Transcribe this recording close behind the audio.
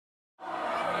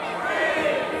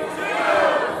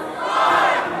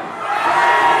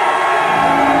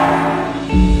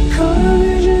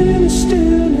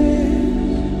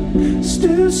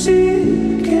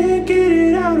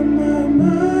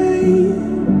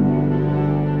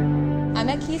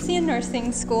Casey in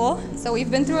nursing school, so we've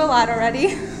been through a lot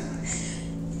already.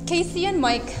 Casey and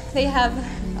Mike, they have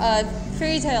a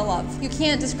fairy tale love. You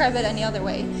can't describe it any other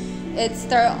way.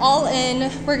 They're all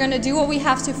in, we're gonna do what we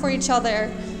have to for each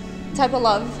other type of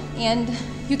love, and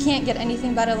you can't get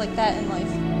anything better like that in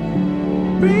life.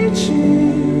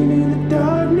 Reaching in the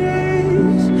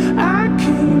darkness, I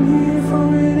came here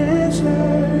for an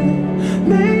answer.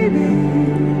 Maybe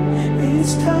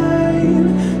it's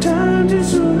time to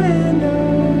surrender.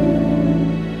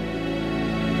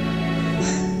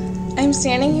 I'm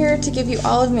standing here to give you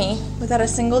all of me without a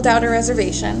single doubt or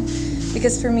reservation,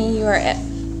 because for me you are it.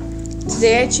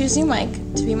 Today I choose you, Mike,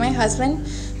 to be my husband,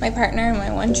 my partner, and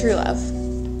my one true love.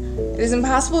 It is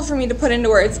impossible for me to put into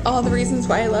words all the reasons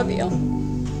why I love you.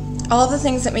 All the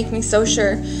things that make me so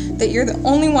sure that you're the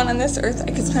only one on this earth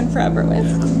I could spend forever with.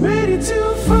 I'm ready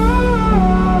to fall.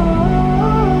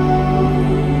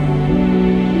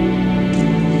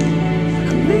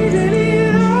 I'm leaving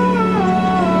it all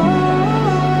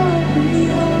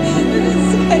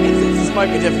behind. This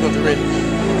might be difficult to read.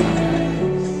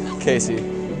 Casey,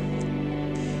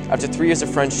 after 3 years of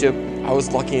friendship, I was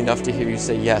lucky enough to hear you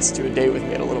say yes to a date with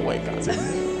me at a Little Wayne concert.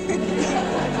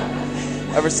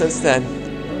 Ever since then,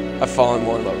 I've fallen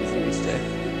more in love with you each day.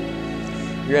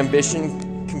 Your ambition,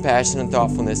 compassion, and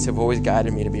thoughtfulness have always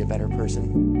guided me to be a better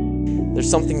person. There's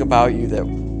something about you that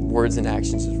words and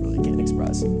actions just really can't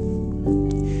express.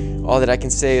 All that I can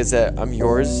say is that I'm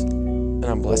yours, and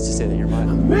I'm blessed to say that you're mine.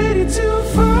 I'm ready to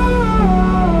fall.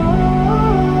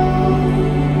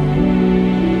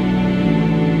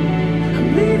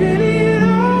 I'm leaving it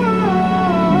all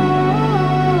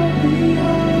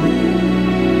behind.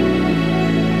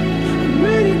 I'm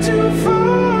ready to fall.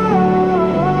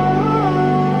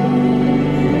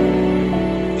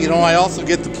 You know, I also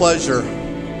get the pleasure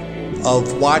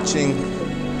of watching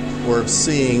or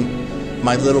seeing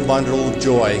my little bundle of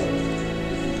joy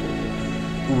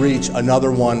reach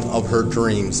another one of her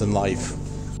dreams in life.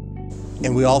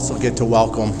 And we also get to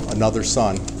welcome another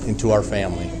son into our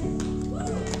family.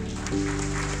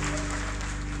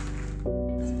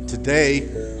 Today,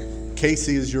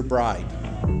 Casey is your bride,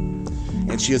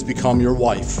 and she has become your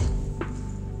wife.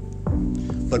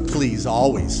 But please,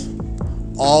 always,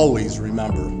 always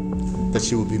remember that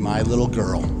she will be my little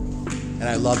girl. And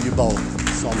I love you both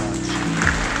so much.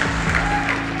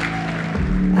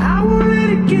 I won't let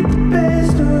it get the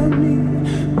best of me.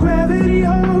 Gravity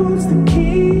holds the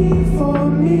key for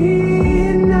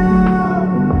me now.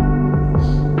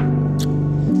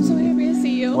 I'm so happy to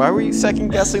see you. Why were you second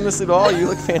guessing this at all? You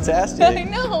look fantastic. I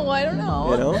know, I don't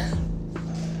know. You know?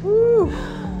 Woo.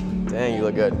 Dang, you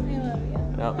look good. I love you.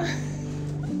 Yep.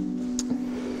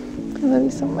 I love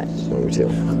you so much. Me too.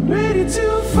 I'm ready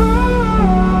to fall.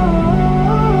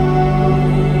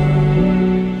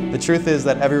 The truth is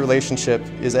that every relationship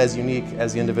is as unique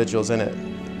as the individuals in it,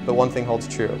 but one thing holds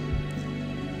true.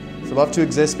 For love to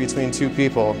exist between two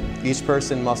people, each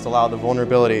person must allow the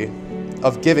vulnerability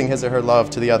of giving his or her love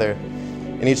to the other,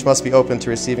 and each must be open to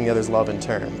receiving the other's love in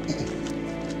turn.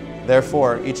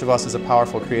 Therefore, each of us is a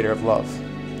powerful creator of love.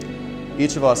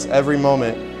 Each of us, every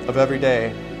moment of every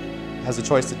day, has a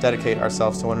choice to dedicate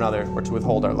ourselves to one another or to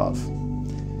withhold our love.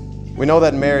 We know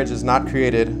that marriage is not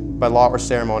created by law or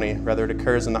ceremony, rather it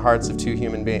occurs in the hearts of two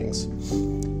human beings.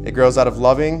 It grows out of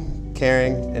loving,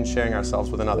 caring, and sharing ourselves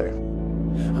with another.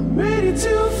 I'm ready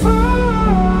to fall.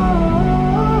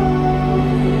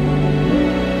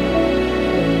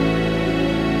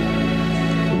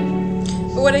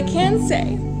 But what I can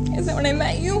say is that when I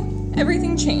met you,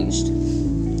 everything changed.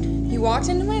 You walked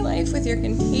into my life with your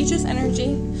contagious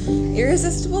energy,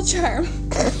 irresistible charm,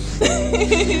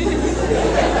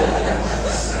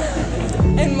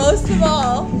 and most of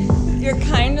all, your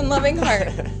kind and loving heart.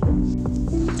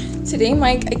 Today,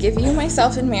 Mike, I give you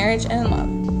myself in marriage and in love.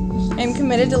 I am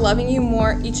committed to loving you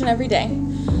more each and every day.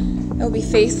 I will be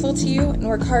faithful to you and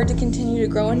work hard to continue to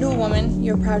grow into a woman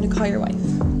you are proud to call your wife.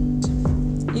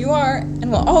 You are and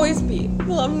will always be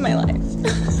the love of my life.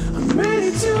 I'm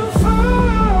ready to fall.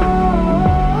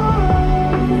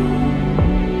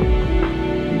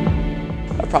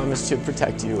 I promise to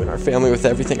protect you and our family with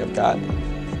everything I've got.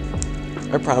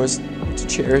 I promise to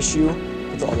cherish you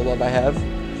with all the love I have.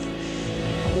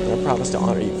 And I promise to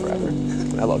honor you forever.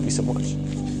 And I love you so much.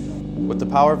 With the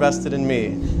power vested in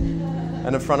me,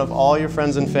 and in front of all your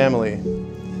friends and family,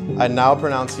 I now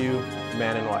pronounce you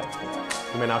man and wife.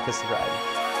 You may now kiss the bride.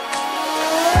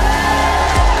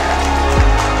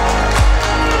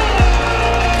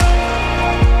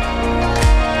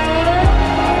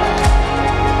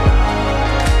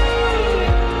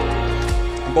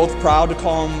 I'm both proud to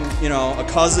call him, a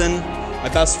cousin, my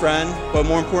best friend, but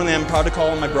more importantly, I'm proud to call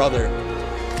him my brother.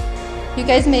 You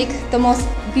guys make the most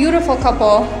beautiful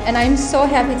couple, and I'm so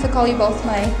happy to call you both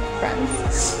my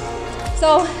friends.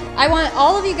 So I want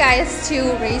all of you guys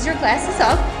to raise your glasses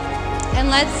up, and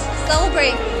let's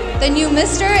celebrate the new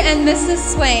Mr. and Mrs.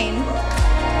 Swain.